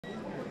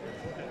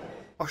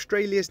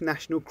Australia's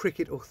National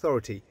Cricket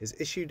Authority has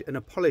issued an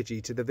apology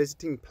to the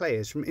visiting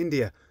players from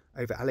India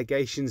over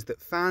allegations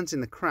that fans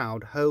in the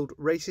crowd hurled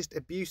racist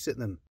abuse at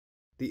them.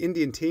 The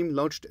Indian team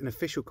lodged an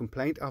official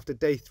complaint after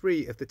day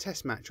 3 of the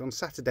Test match on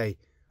Saturday,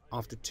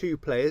 after 2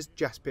 players,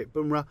 Jasprit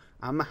Bumrah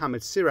and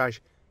Mohammad Siraj,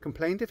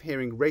 complained of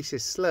hearing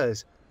racist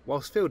slurs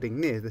whilst fielding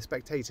near the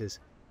spectators.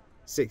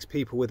 6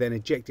 people were then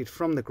ejected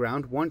from the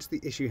ground once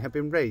the issue had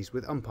been raised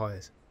with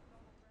umpires.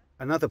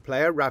 Another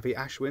player, Ravi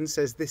Ashwin,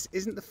 says this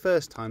isn't the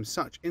first time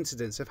such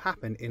incidents have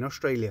happened in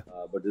Australia.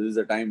 But this is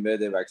a time where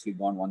they've actually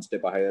gone one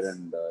step higher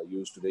and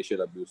used racial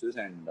abuses.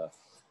 And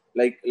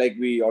like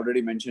we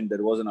already mentioned,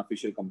 there was an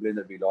official complaint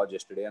that we lodged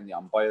yesterday, and the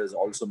umpires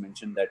also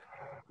mentioned that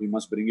we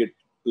must bring it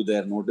to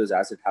their notice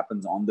as it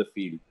happens on the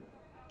field.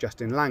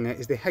 Justin Langer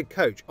is the head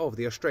coach of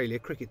the Australia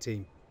cricket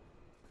team.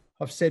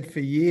 I've said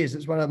for years,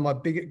 it's one of my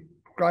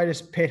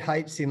greatest pet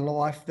hates in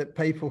life that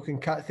people can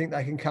think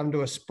they can come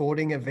to a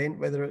sporting event,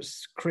 whether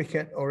it's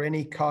cricket or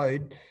any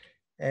code,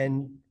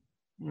 and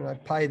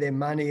pay their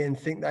money and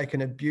think they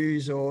can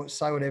abuse or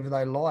say whatever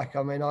they like.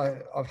 I mean,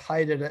 I've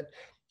hated it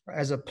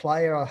as a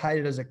player. I hate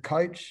it as a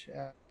coach.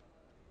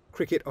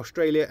 Cricket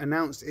Australia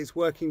announced it's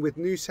working with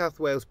New South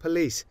Wales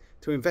Police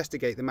to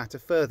investigate the matter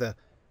further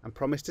and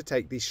promised to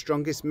take the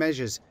strongest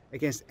measures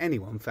against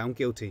anyone found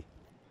guilty.